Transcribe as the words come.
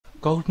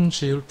Golden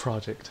Shield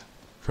Project,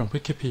 from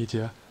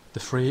Wikipedia, the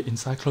free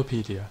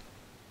encyclopedia,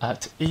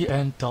 at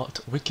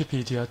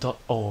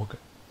en.wikipedia.org.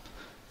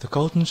 The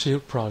Golden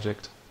Shield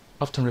Project,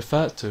 often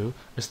referred to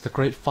as the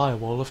Great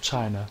Firewall of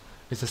China,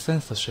 is a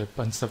censorship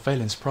and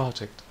surveillance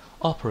project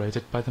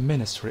operated by the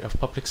Ministry of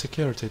Public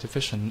Security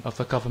Division of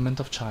the Government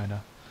of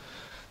China.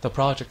 The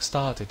project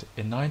started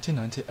in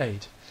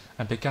 1998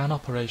 and began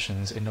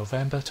operations in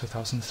November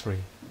 2003.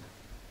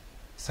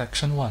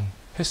 Section 1.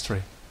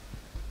 History.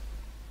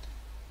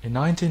 In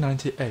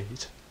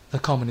 1998, the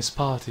Communist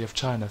Party of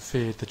China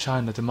feared the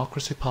China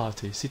Democracy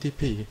Party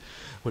 (CDP)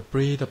 would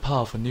breed a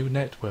powerful new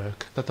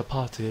network that the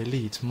party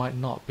elite might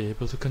not be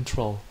able to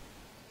control.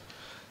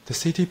 The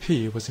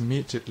CDP was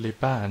immediately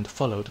banned,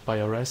 followed by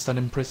arrest and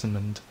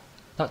imprisonment.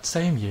 That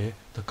same year,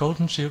 the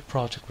Golden Shield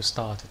Project was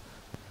started.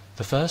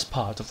 The first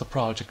part of the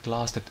project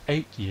lasted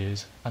 8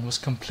 years and was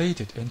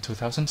completed in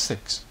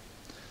 2006.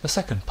 The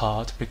second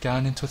part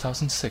began in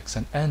 2006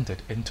 and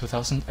ended in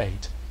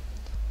 2008.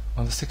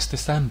 On the 6th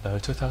December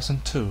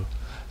 2002,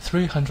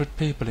 300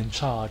 people in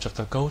charge of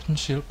the Golden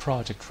Shield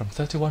Project from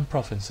 31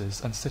 provinces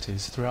and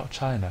cities throughout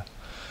China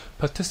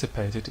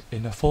participated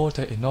in a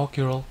 4-day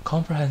inaugural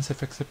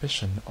comprehensive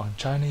exhibition on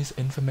Chinese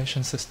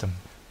information system.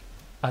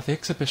 At the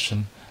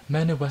exhibition,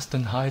 many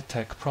Western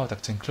high-tech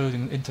products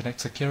including internet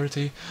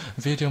security,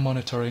 video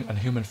monitoring and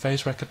human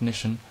face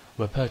recognition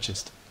were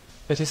purchased.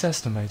 It is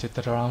estimated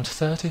that around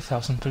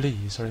 30,000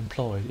 police are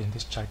employed in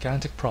this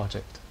gigantic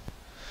project.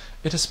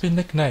 It has been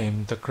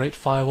nicknamed the Great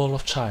Firewall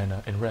of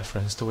China in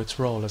reference to its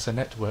role as a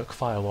network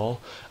firewall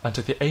and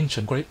to the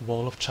ancient Great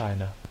Wall of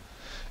China.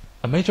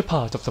 A major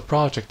part of the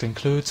project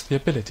includes the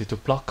ability to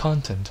block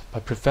content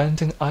by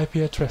preventing IP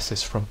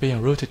addresses from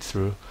being routed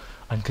through,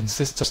 and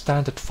consists of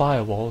standard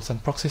firewalls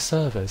and proxy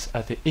servers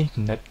at the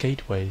Internet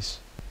gateways.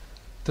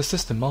 The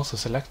system also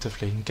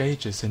selectively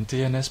engages in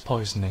DNS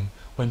poisoning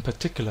when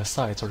particular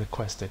sites are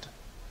requested.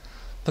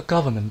 The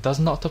government does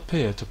not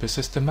appear to be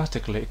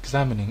systematically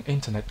examining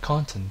Internet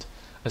content,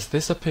 as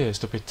this appears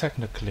to be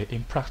technically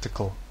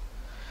impractical.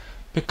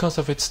 Because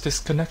of its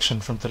disconnection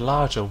from the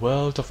larger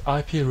world of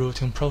IP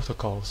routing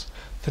protocols,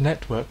 the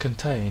network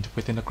contained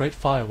within a Great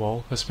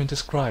Firewall has been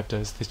described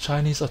as the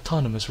Chinese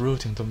Autonomous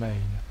Routing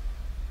Domain.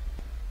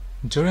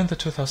 During the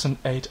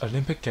 2008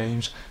 Olympic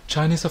Games,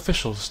 Chinese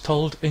officials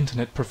told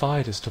Internet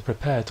providers to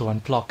prepare to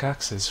unblock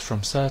access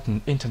from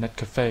certain Internet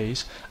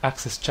cafes,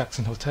 access checks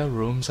in hotel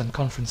rooms and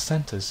conference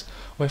centers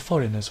where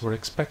foreigners were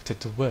expected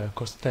to work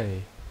or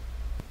stay.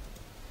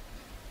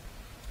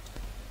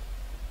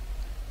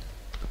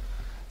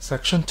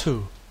 Section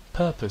 2.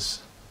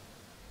 Purpose.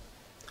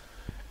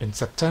 In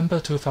September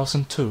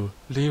 2002,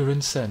 Li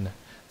Yunsen,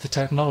 the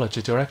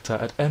technology director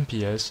at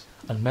MPS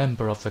and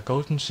member of the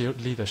Golden Shield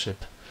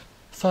leadership,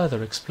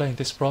 further explained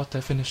this broad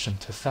definition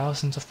to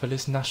thousands of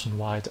police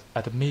nationwide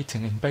at a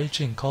meeting in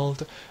Beijing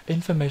called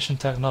Information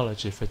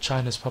Technology for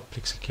China's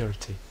Public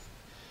Security.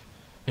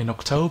 In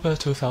October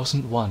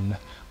 2001,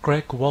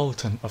 Greg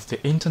Walton of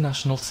the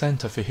International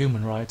Center for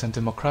Human Rights and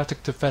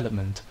Democratic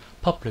Development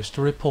published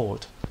a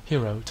report. He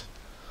wrote,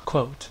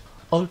 quote,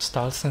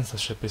 "Old-style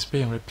censorship is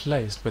being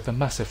replaced with a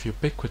massive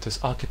ubiquitous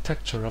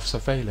architecture of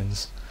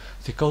surveillance,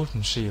 the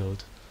Golden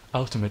Shield.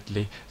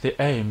 Ultimately, the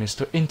aim is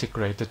to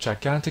integrate the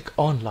gigantic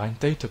online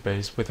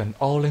database with an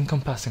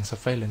all-encompassing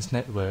surveillance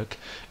network,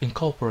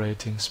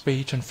 incorporating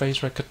speech and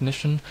face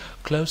recognition,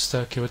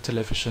 closed-circuit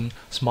television,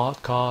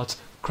 smart cards,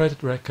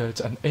 credit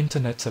records, and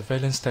Internet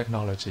surveillance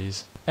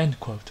technologies." End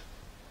quote.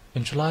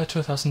 In July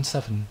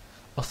 2007,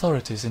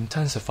 authorities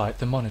intensified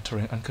the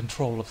monitoring and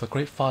control of the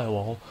Great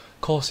Firewall,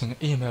 causing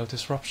email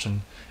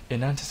disruption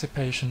in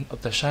anticipation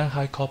of the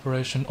Shanghai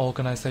Cooperation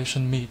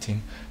Organization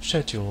meeting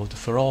scheduled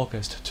for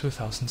August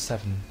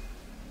 2007.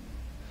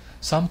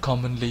 Some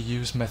commonly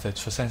used methods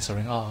for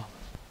censoring are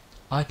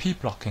IP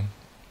blocking.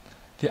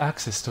 The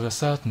access to a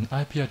certain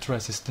IP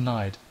address is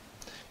denied.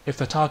 If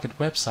the target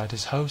website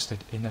is hosted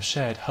in a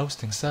shared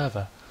hosting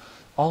server,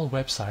 all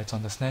websites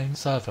on the same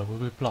server will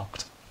be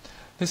blocked.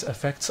 This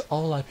affects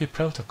all IP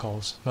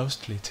protocols,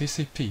 mostly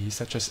TCP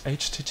such as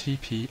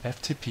HTTP,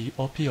 FTP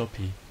or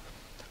POP.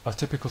 A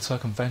typical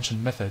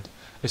circumvention method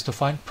is to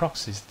find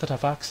proxies that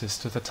have access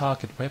to the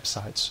target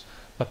websites,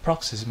 but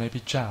proxies may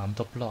be jammed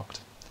or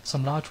blocked.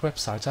 Some large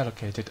websites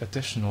allocated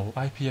additional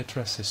IP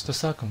addresses to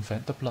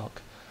circumvent the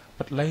block,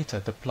 but later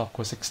the block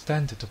was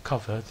extended to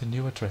cover the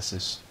new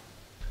addresses.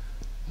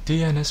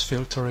 DNS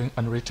filtering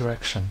and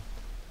redirection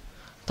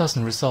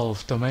doesn't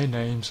resolve domain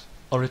names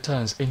or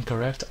returns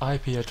incorrect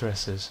IP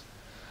addresses.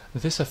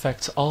 This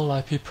affects all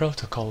IP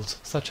protocols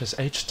such as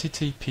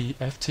HTTP,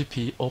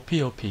 FTP or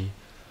POP.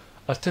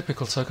 A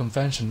typical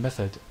circumvention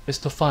method is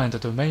to find a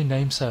domain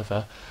name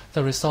server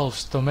that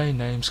resolves domain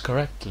names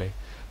correctly,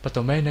 but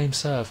domain name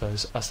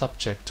servers are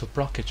subject to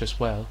blockage as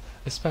well,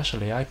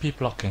 especially IP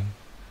blocking.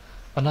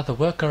 Another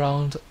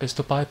workaround is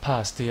to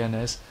bypass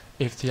DNS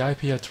if the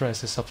IP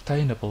address is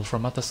obtainable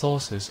from other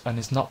sources and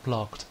is not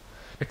blocked.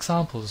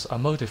 Examples are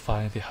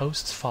modifying the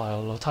host's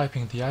file or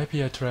typing the IP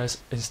address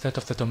instead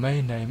of the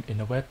domain name in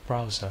a web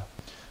browser.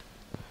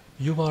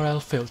 URL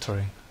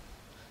filtering.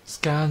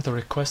 Scan the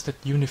requested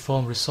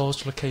Uniform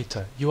Resource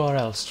Locator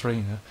URL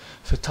string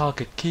for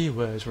target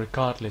keywords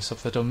regardless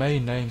of the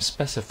domain name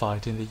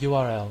specified in the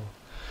URL.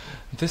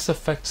 This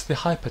affects the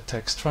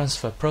hypertext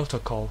transfer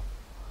protocol.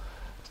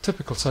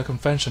 Typical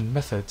circumvention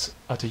methods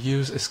are to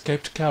use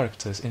escaped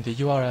characters in the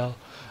URL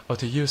or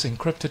to use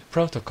encrypted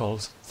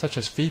protocols such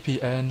as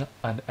VPN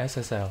and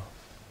SSL.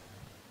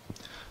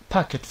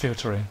 Packet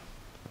filtering.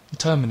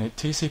 Terminate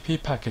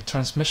TCP packet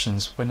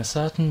transmissions when a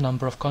certain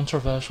number of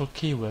controversial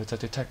keywords are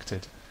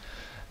detected.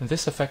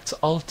 This affects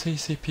all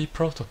TCP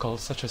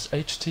protocols such as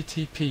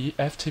HTTP,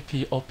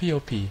 FTP or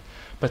POP,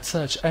 but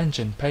search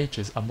engine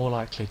pages are more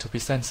likely to be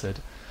censored.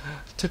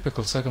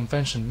 Typical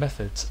circumvention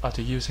methods are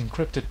to use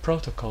encrypted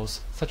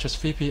protocols such as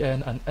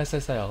VPN and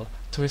SSL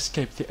to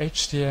escape the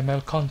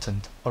HTML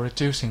content or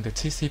reducing the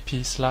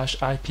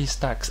TCP/IP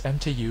stacks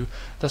MTU,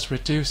 thus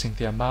reducing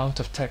the amount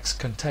of text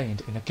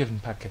contained in a given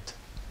packet.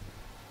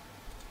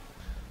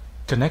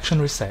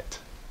 Connection reset.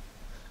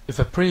 If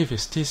a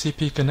previous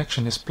TCP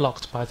connection is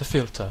blocked by the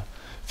filter,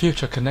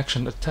 future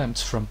connection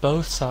attempts from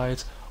both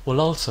sides will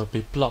also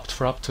be blocked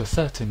for up to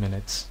 30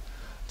 minutes.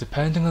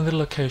 Depending on the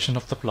location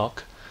of the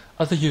block,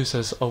 other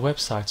users or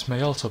websites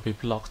may also be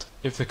blocked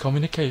if the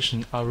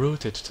communication are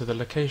routed to the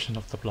location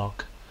of the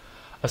block.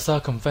 A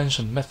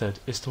circumvention method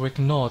is to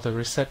ignore the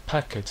reset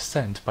packet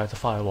sent by the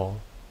firewall.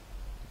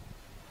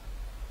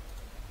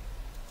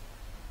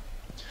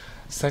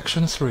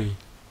 Section 3.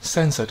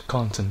 Censored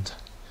content.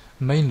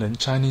 Mainland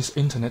Chinese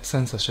internet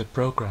censorship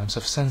programs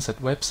have censored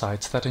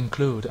websites that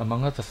include,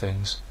 among other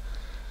things,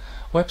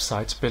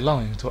 websites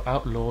belonging to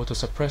outlawed or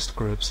suppressed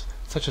groups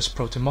such as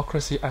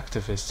pro-democracy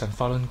activists and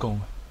Falun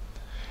Gong,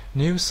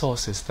 news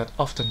sources that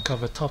often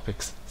cover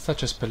topics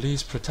such as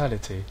police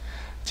brutality,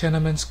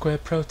 Tiananmen Square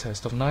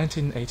protest of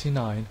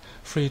 1989,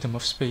 freedom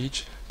of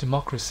speech,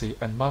 democracy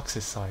and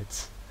Marxist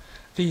sites.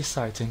 These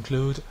sites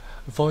include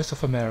Voice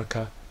of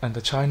America and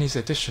the Chinese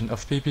edition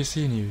of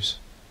BBC News.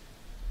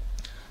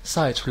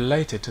 Sites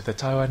related to the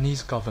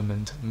Taiwanese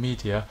government,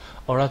 media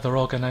or other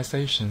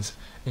organizations,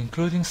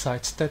 including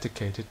sites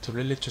dedicated to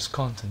religious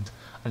content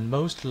and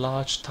most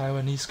large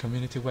Taiwanese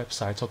community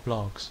websites or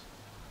blogs.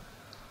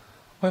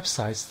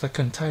 Websites that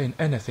contain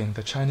anything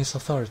the Chinese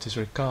authorities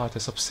regard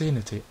as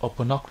obscenity or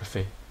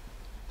pornography.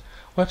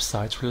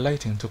 Websites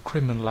relating to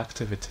criminal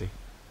activity.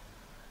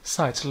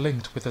 Sites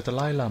linked with the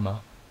Dalai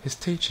Lama, his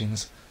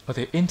teachings, or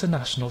the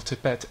International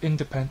Tibet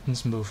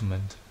Independence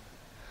Movement.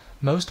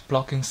 Most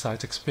blogging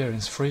sites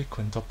experience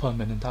frequent or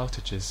permanent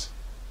outages.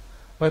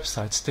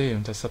 Websites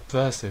deemed as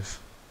subversive.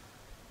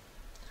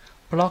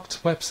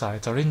 Blocked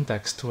websites are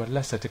indexed to a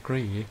lesser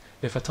degree,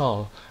 if at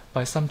all,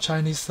 by some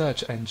Chinese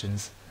search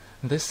engines.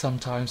 This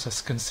sometimes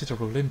has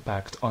considerable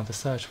impact on the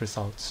search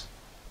results.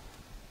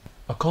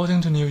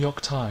 According to New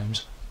York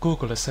Times,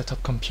 Google has set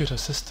up computer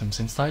systems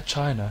inside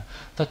China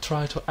that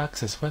try to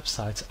access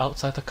websites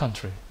outside the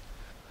country.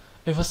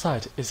 If a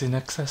site is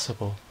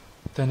inaccessible,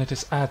 then it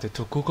is added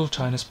to Google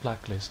China's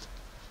blacklist.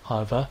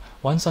 However,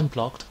 once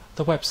unblocked,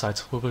 the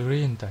websites will be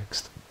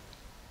reindexed.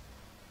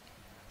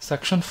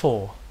 Section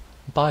 4.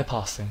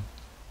 Bypassing.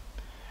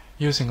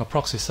 Using a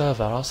proxy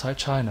server outside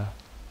China.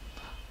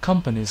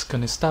 Companies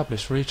can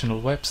establish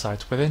regional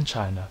websites within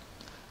China.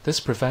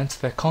 This prevents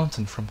their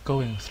content from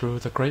going through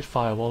the Great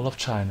Firewall of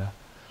China.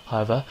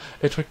 However,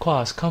 it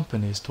requires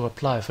companies to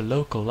apply for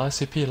local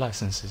ICP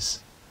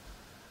licenses.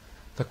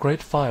 The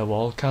Great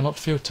Firewall cannot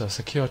filter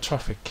secure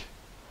traffic,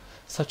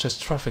 such as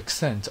traffic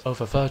sent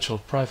over virtual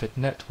private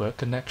network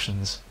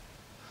connections.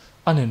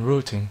 Onion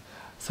routing,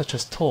 such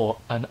as Tor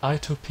and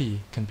I2P,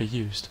 can be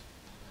used.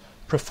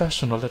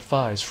 Professional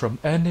advice from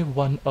any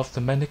one of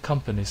the many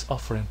companies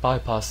offering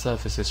bypass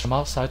services from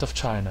outside of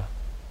China.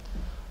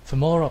 For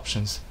more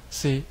options,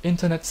 see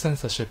Internet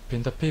Censorship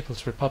in the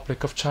People's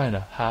Republic of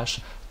China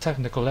 #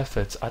 technical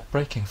efforts at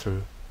breaking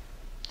through.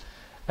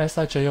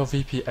 SIJO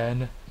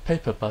VPN,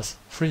 Paperbus,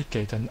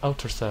 FreeGate and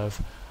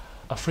Ultraserve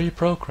are free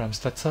programs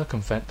that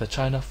circumvent the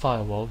China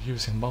firewall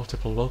using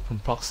multiple open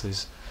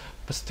proxies,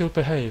 but still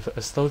behave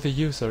as though the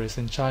user is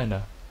in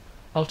China.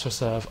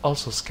 Ultraserve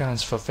also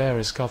scans for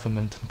various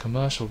government and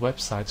commercial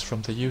websites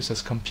from the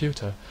user's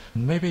computer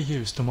and may be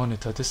used to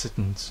monitor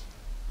dissidents.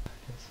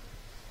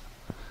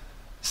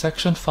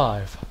 Section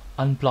 5.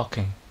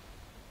 Unblocking.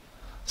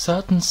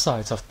 Certain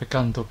sites have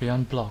begun to be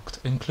unblocked,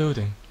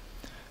 including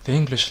the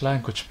English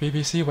language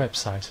BBC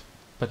website,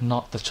 but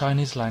not the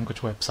Chinese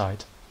language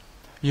website.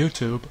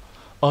 YouTube,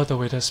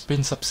 although it has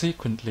been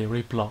subsequently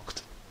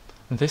reblocked.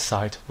 This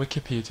site,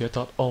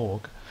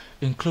 wikipedia.org,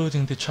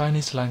 including the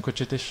Chinese language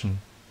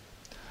edition.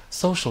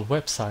 Social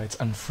websites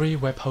and free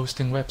web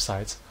hosting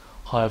websites,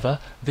 however,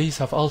 these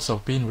have also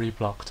been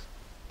reblocked.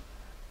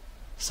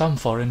 Some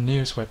foreign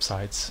news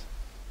websites.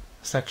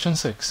 Section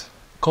 6.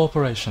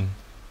 Cooperation.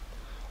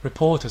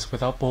 Reporters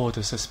Without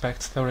Borders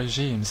suspect that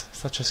regimes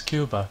such as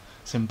Cuba,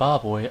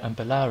 Zimbabwe and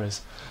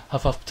Belarus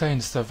have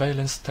obtained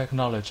surveillance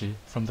technology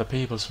from the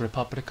People's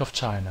Republic of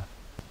China.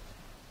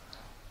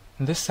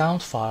 This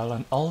sound file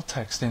and all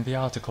text in the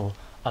article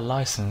are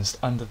licensed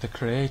under the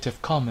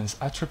Creative Commons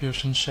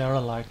Attribution Share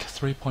Alike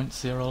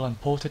 3.0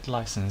 Unported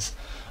license,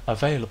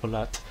 available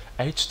at